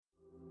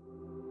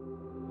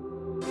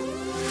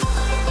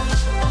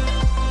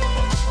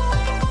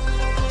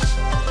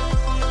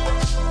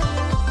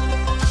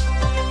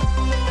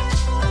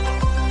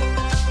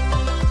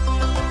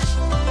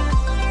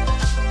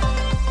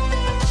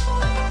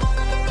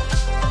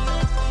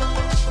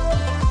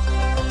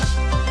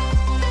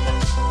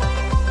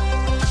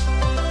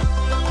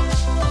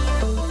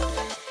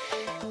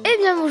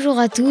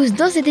à tous,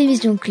 dans cette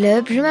émission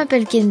Club, je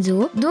m'appelle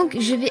Kenzo, donc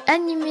je vais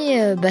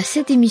animer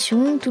cette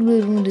émission tout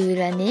le long de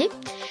l'année.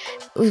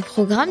 Au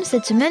programme,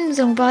 cette semaine, nous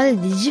allons parler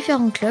des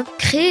différents clubs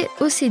créés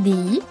au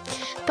CDI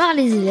par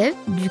les élèves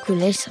du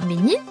Collège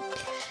Bénigne.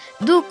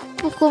 Donc,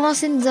 pour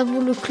commencer, nous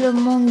avons le club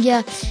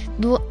Manga,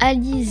 dont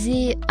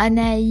Alizé,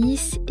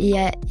 Anaïs et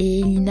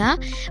Elina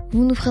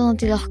vont nous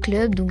présenter leur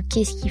club, donc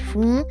qu'est-ce qu'ils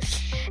font.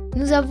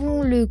 Nous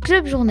avons le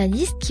club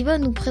journaliste qui va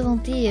nous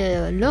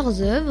présenter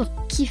leurs œuvres,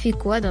 qui fait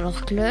quoi dans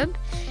leur club.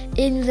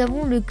 Et nous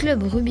avons le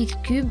club Rubik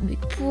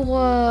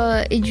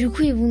et du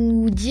coup ils vont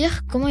nous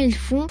dire comment ils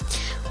font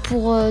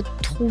pour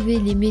trouver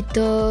les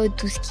méthodes,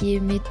 tout ce qui est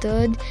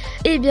méthode.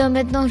 Et bien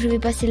maintenant je vais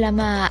passer la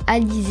main à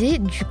Alizé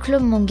du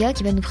club Manga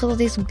qui va nous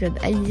présenter son club.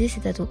 Alizé,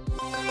 c'est à toi.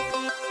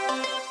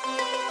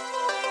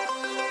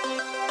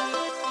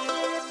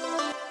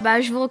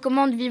 Je vous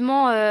recommande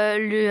vivement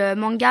le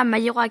manga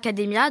My Hero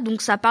Academia.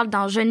 Donc ça parle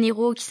d'un jeune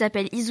héros qui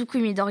s'appelle Izuku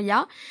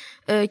Midoriya,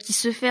 qui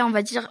se fait, on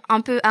va dire,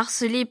 un peu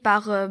harcelé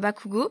par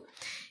Bakugo.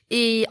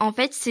 Et en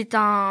fait, c'est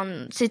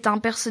un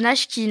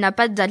personnage qui n'a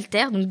pas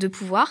d'alter, donc de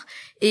pouvoir,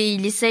 et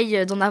il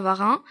essaye d'en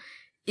avoir un.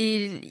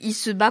 Et il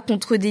se bat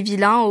contre des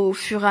vilains au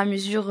fur et à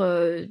mesure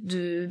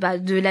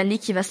de l'année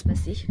qui va se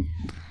passer.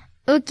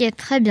 Ok,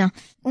 très bien.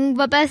 On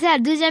va passer à la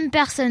deuxième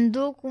personne.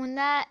 Donc on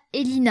a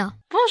Elina.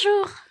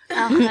 Bonjour.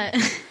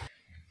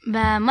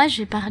 Alors, moi je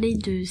vais parler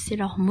de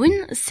Sailor Moon.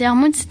 Sailor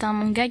Moon, c'est un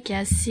manga qui est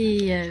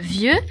assez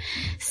vieux.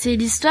 C'est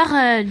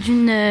l'histoire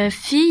d'une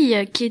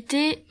fille qui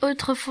était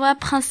autrefois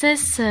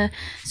princesse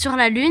sur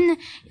la Lune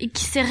et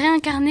qui s'est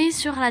réincarnée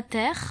sur la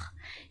Terre.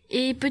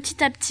 Et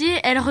petit à petit,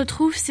 elle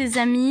retrouve ses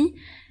amis,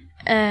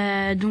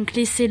 donc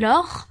les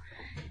Sailor,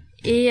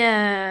 et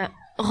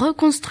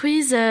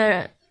reconstruisent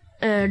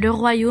le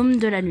royaume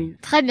de la Lune.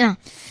 Très bien.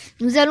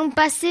 Nous allons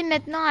passer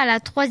maintenant à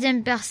la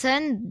troisième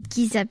personne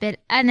qui s'appelle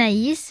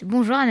Anaïs.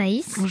 Bonjour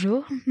Anaïs.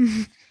 Bonjour.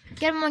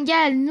 Quel manga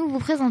allons-nous vous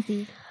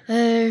présenter?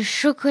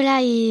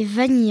 Chocolat et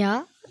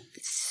Vanilla.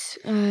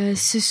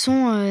 Ce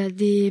sont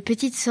des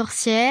petites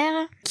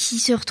sorcières qui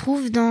se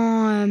retrouvent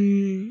dans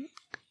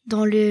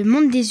le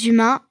monde des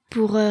humains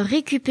pour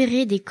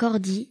récupérer des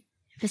cordis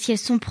parce qu'elles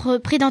sont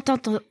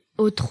prétendantes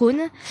au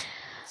trône.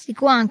 C'est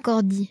quoi un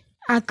cordi?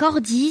 Un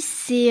cordi,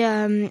 c'est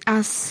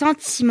un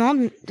sentiment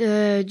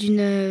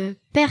d'une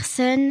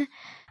personne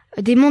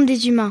des mondes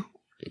des humains.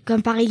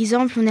 Comme par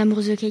exemple, on est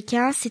amoureux de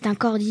quelqu'un, c'est un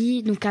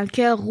cordi, donc un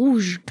cœur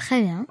rouge.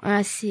 Très bien.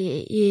 Voilà,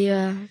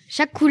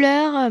 chaque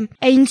couleur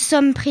a une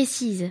somme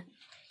précise.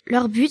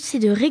 Leur but, c'est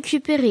de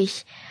récupérer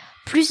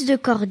plus de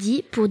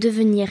cordis pour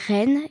devenir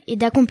reine et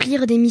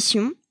d'accomplir des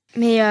missions.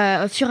 Mais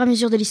au fur et à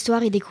mesure de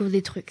l'histoire, ils découvrent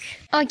des trucs.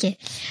 Ok.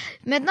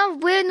 Maintenant, vous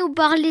pouvez nous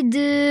parler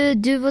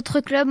de votre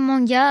club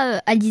manga.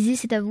 Alizé,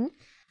 c'est à vous.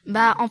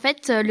 En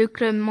fait, le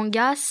club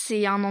manga,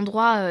 c'est un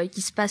endroit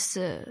qui se passe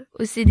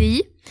au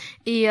CDI.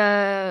 Et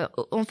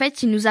en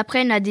fait, ils nous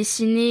apprennent à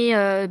dessiner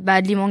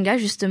les mangas,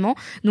 justement.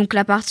 Donc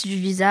la partie du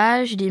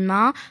visage, les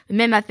mains,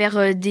 même à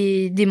faire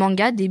des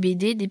mangas, des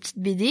BD, des petites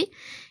BD.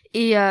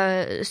 Et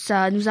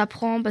ça nous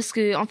apprend parce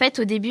que en fait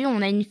au début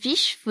on a une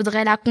fiche,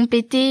 faudrait la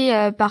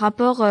compléter par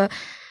rapport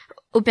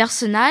au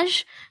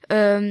personnage,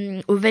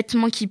 aux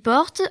vêtements qu'il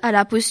porte, à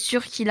la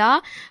posture qu'il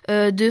a,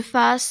 de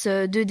face,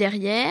 de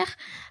derrière,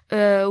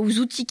 aux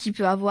outils qu'il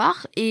peut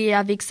avoir, et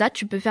avec ça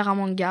tu peux faire un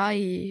manga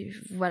et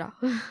voilà.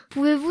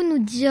 Pouvez-vous nous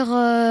dire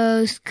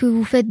ce que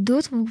vous faites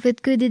d'autre? Vous faites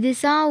que des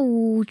dessins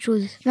ou autre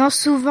chose? Non,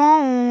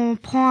 souvent on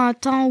prend un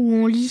temps où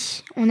on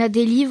lit. On a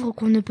des livres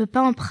qu'on ne peut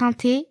pas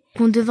emprunter,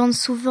 qu'on demande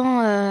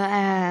souvent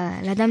à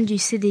la dame du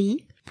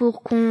CDI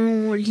pour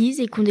qu'on lise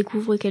et qu'on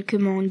découvre quelques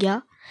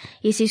mangas.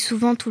 Et c'est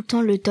souvent tout le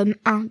temps le tome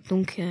 1,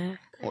 donc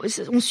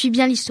on suit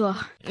bien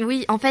l'histoire.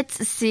 Oui, en fait,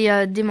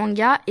 c'est des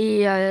mangas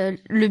et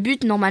le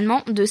but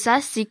normalement de ça,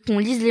 c'est qu'on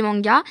lise les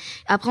mangas.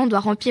 Après, on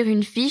doit remplir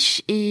une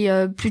fiche et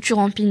plus tu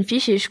remplis une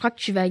fiche et je crois que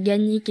tu vas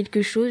gagner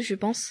quelque chose, je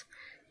pense.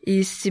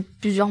 Et c'est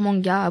plusieurs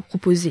mangas à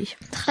proposer.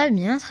 Très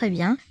bien, très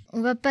bien. On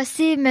va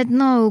passer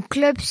maintenant au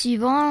club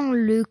suivant,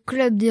 le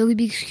club des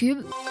Rubik's Cube.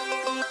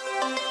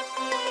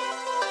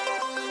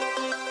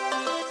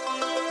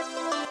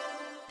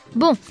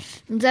 Bon,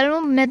 nous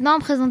allons maintenant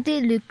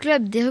présenter le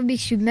club des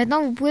Rubik's Cube.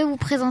 Maintenant, vous pouvez vous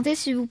présenter,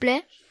 s'il vous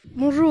plaît?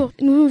 Bonjour,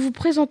 nous vous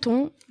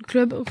présentons le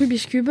club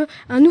Rubik's Cube,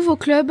 un nouveau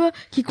club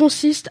qui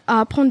consiste à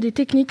apprendre des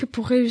techniques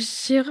pour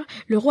réussir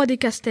le roi des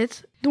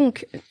casse-têtes.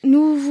 Donc,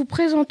 nous vous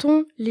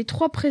présentons les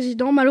 3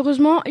 présidents.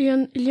 Malheureusement,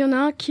 il y en a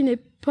un qui n'est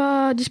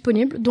pas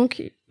disponible,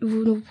 donc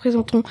nous vous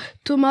présentons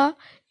Thomas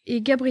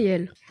et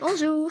Gabriel.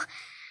 Bonjour.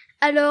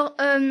 Alors,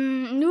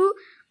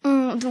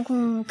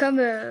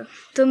 comme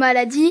Thomas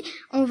l'a dit,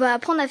 on va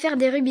apprendre à faire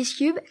des Rubik's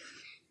Cube,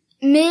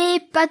 mais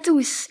pas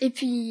tous. Et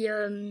puis,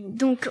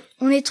 donc,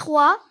 on est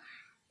 3,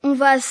 on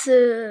va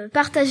se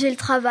partager le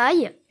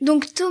travail.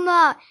 Donc,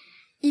 Thomas,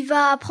 il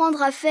va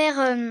apprendre à faire,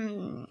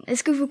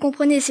 est-ce que vous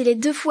comprenez, c'est les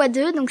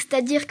 2x2, donc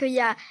c'est-à-dire qu'il y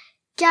a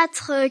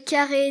 4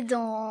 carrés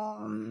dans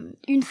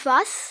une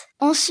face.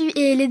 Ensuite,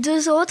 et les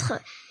 2 autres,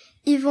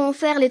 ils vont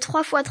faire les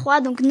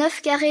 3x3, donc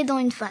 9 carrés dans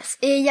une face.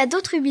 Et il y a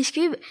d'autres Rubik's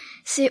Cube,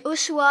 c'est au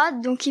choix,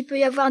 donc il peut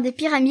y avoir des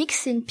pyramides,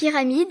 c'est une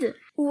pyramide,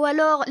 ou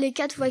alors les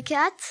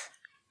 4x4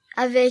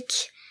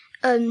 avec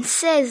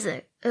 16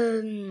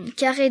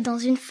 carrés dans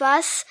une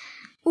face,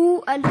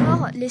 ou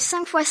alors les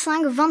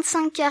 5x5,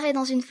 25 carrés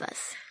dans une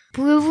face.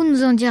 Pouvez-vous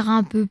nous en dire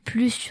un peu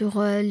plus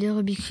sur les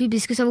Rubik's Cube?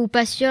 Est-ce que ça vous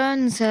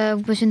passionne? Ça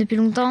vous passionne depuis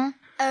longtemps?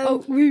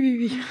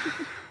 Oui.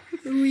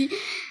 Oui.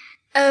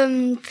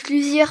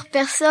 Plusieurs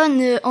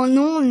personnes en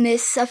ont, mais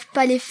savent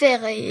pas les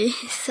faire et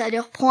ça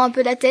leur prend un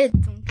peu la tête.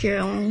 Donc,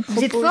 on propose...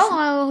 Vous êtes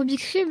fort au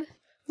Rubik's Cube?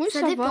 Oui,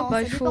 ça dépend,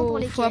 va. ça dépend pour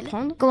Il faut lesquels.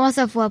 apprendre. Comment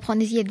ça, faut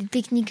apprendre? Est-ce qu'il y a des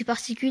techniques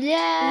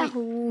particulières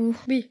ou...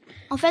 Oui.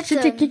 En fait, Ces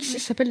techniques, ça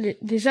s'appelle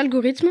des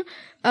algorithmes.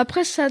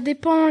 Après, ça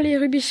dépend les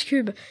Rubik's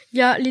Cube. Il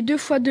y a les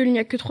 2x2, il n'y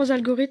a que 3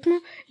 algorithmes.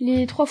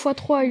 Les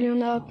 3x3, il y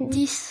en a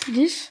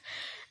 10.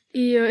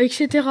 Et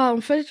etc.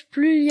 En fait,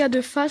 plus il y a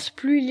de faces,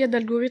 plus il y a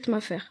d'algorithmes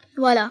à faire.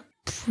 Voilà.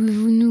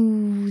 Pouvez-vous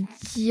nous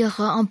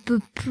dire un peu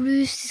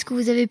plus? Est-ce que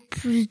vous avez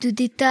plus de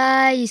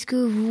détails? Est-ce que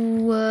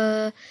vous,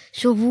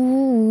 sur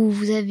vous, ou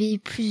vous avez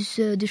plus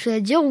de choses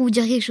à dire, ou vous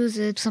dire quelque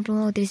chose tout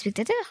simplement aux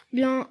téléspectateurs?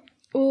 Bien,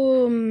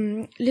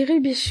 les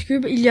Rubik's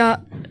Cube, il y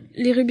a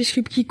les Rubik's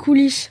Cube qui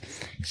coulissent.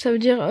 Ça veut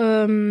dire,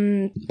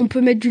 on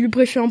peut mettre du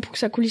lubrifiant pour que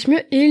ça coulisse mieux.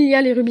 Et il y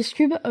a les Rubik's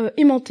Cube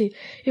aimantés.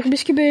 Les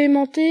Rubik's Cube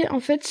aimantés, en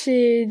fait,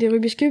 c'est des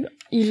Rubik's Cube.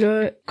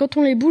 Quand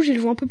on les bouge, ils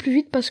vont un peu plus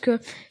vite parce que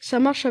ça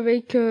marche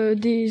avec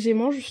des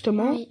aimants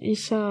justement, oui. Et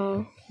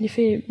ça les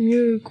fait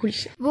mieux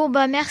coulisser. Bon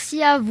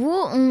merci à vous.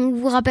 On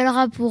vous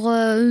rappellera pour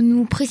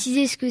nous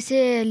préciser ce que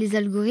c'est les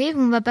algorithmes.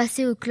 On va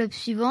passer au club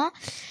suivant.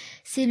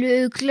 C'est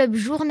le club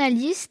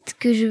journaliste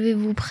que je vais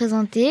vous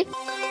présenter.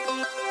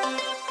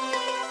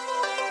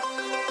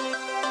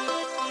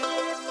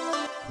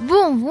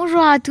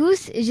 Bonjour à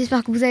tous,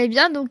 j'espère que vous allez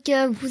bien. Donc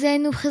vous allez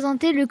nous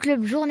présenter le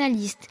club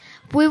journaliste.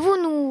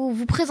 Pouvez-vous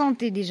vous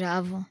présenter déjà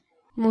avant?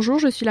 Bonjour,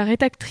 je suis la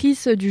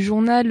rédactrice du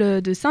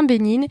journal de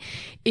Saint-Bénigne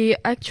et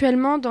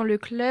actuellement dans le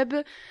club,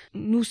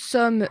 nous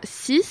sommes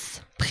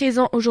 6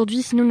 présents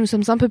aujourd'hui, sinon nous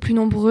sommes un peu plus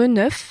nombreux,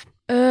 9.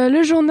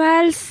 Le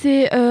journal,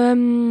 c'est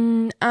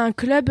un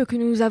club que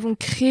nous avons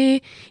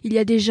créé il y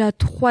a déjà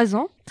 3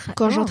 ans,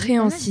 quand j'entrais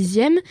en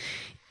 6e.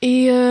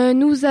 Et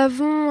nous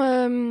avons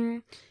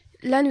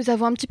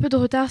un petit peu de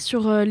retard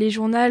sur les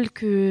journaux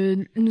que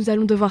nous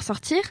allons devoir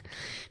sortir.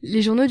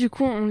 Les journaux, du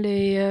coup,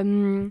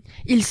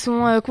 ils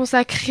sont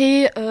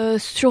consacrés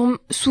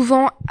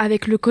souvent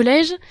avec le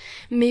collège,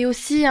 mais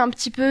aussi un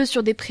petit peu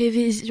sur des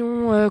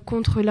prévisions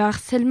contre le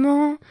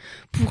harcèlement,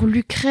 pour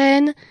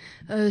l'Ukraine,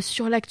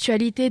 sur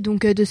l'actualité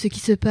donc de ce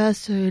qui se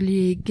passe,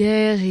 les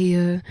guerres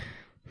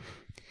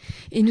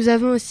et nous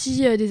avons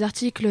aussi des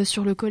articles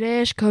sur le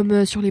collège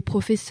comme sur les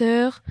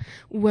professeurs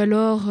ou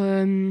alors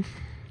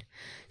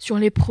sur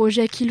les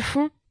projets qu'ils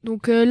font.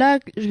 Donc là,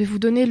 je vais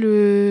donner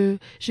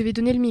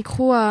le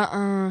micro à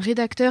un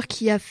rédacteur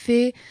qui a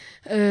fait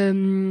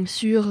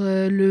sur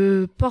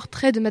le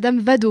portrait de Madame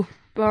Vado.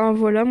 Ben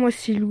voilà, moi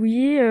c'est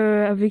Louis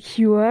avec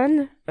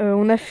Johan.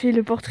 On a fait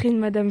le portrait de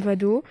Madame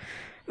Vado.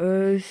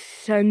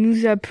 Ça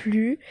nous a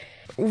plu.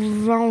 On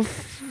va en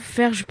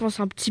faire, je pense,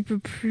 un petit peu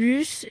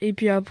plus. Et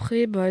puis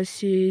après,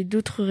 c'est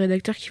d'autres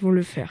rédacteurs qui vont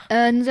le faire.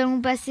 Nous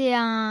allons passer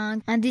à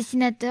un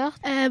dessinateur.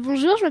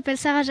 Bonjour, je m'appelle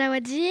Sarah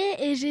Jawadi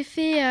et j'ai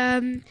fait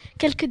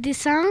quelques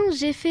dessins.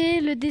 J'ai fait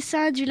le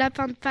dessin du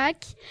lapin de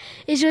Pâques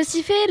et j'ai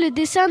aussi fait le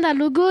dessin d'un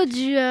logo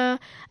du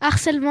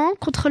harcèlement,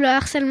 contre le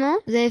harcèlement.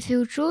 Vous avez fait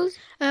autre chose?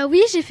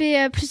 Oui, j'ai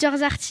fait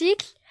plusieurs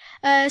articles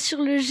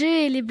sur le jeu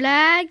et les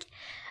blagues.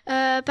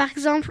 Par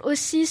exemple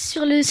aussi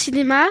sur le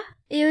cinéma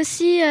et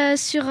aussi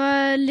sur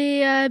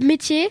les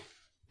métiers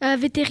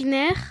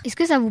vétérinaires. Est-ce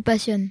que ça vous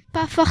passionne?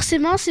 Pas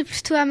forcément, c'est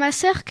plutôt à ma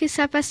sœur que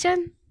ça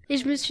passionne. Et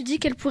je me suis dit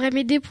qu'elle pourrait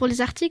m'aider pour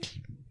les articles.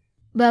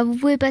 Vous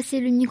pouvez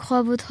passer le micro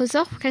à votre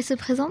sœur pour qu'elle se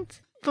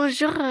présente.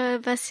 Bonjour,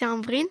 c'est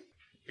Ambrine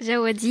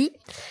Jawadi.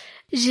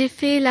 J'ai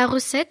fait la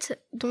recette,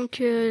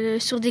 donc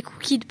sur des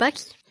cookies de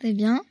Pâques. Très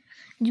bien.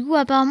 Du coup,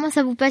 apparemment,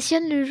 ça vous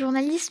passionne le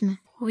journalisme?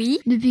 Oui.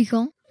 Depuis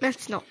quand?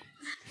 Maintenant.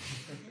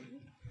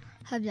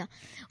 Très bien.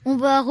 On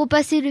va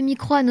repasser le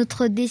micro à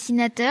notre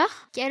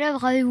dessinateur. Quelle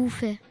œuvre avez-vous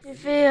fait? J'ai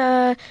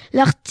fait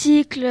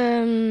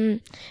l'article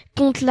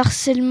contre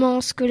l'harcèlement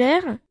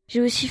scolaire.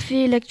 J'ai aussi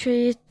fait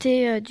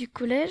l'actualité du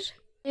collège.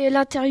 Et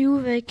l'interview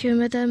avec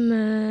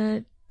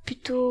Madame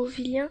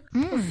Puto-Villien,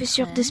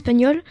 professeure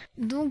d'espagnol.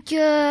 Donc,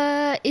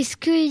 est-ce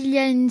qu'il y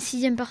a une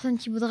 6e personne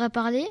qui voudrait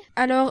parler?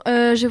 Alors,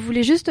 je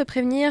voulais juste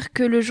prévenir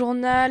que le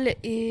journal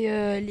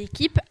et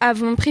l'équipe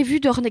avons prévu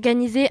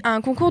d'organiser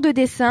un concours de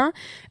dessin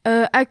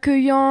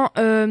accueillant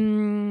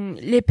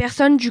les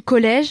personnes du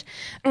collège.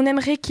 On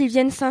aimerait qu'ils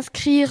viennent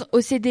s'inscrire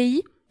au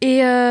CDI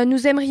et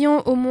nous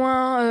aimerions au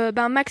moins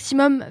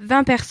maximum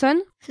 20 personnes.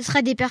 Ce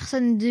seraient des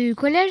personnes du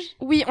collège?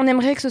 Oui, on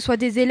aimerait que ce soit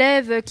des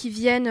élèves qui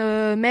viennent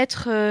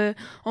mettre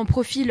en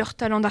profit leur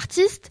talent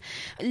d'artiste.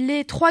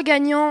 Les 3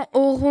 gagnants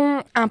auront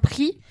un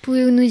prix.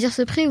 Pouvez-vous nous dire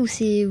ce prix ou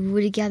vous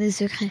voulez garder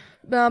secret?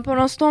 Pour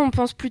l'instant, on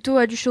pense plutôt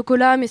à du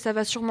chocolat, mais ça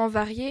va sûrement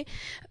varier.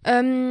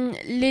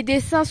 Les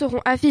dessins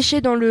seront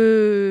affichés dans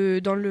le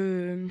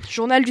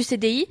journal du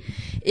CDI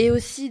et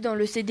aussi dans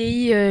le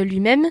CDI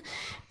lui-même.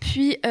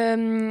 Puis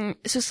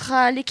ce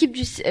sera l'équipe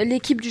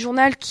du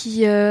journal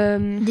qui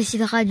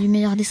décidera du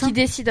meilleur dessin. Qui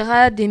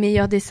décidera des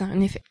meilleurs dessins,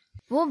 en effet.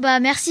 Bon,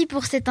 merci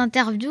pour cette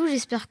interview.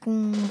 J'espère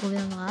qu'on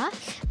reviendra.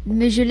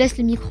 Mais je laisse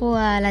le micro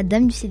à la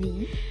dame du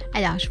CDI.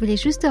 Alors, je voulais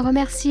juste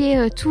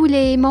remercier tous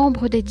les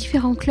membres des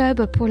différents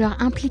clubs pour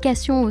leur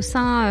implication au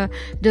sein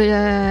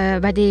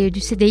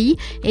du CDI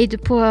et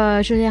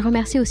je les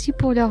remercie aussi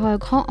pour leur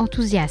grand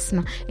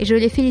enthousiasme et je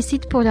les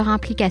félicite pour leur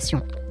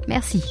implication.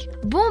 Merci.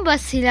 Bon,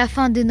 c'est la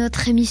fin de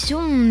notre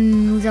émission.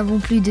 Nous avons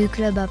plus de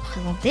clubs à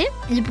présenter.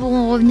 Ils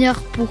pourront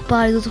revenir pour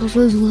parler d'autres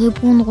choses ou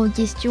répondre aux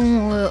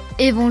questions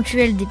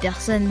éventuelles des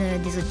personnes,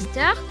 des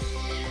auditeurs.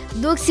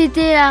 Donc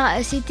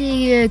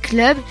c'était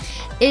Club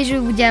et je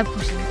vous dis à la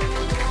prochaine.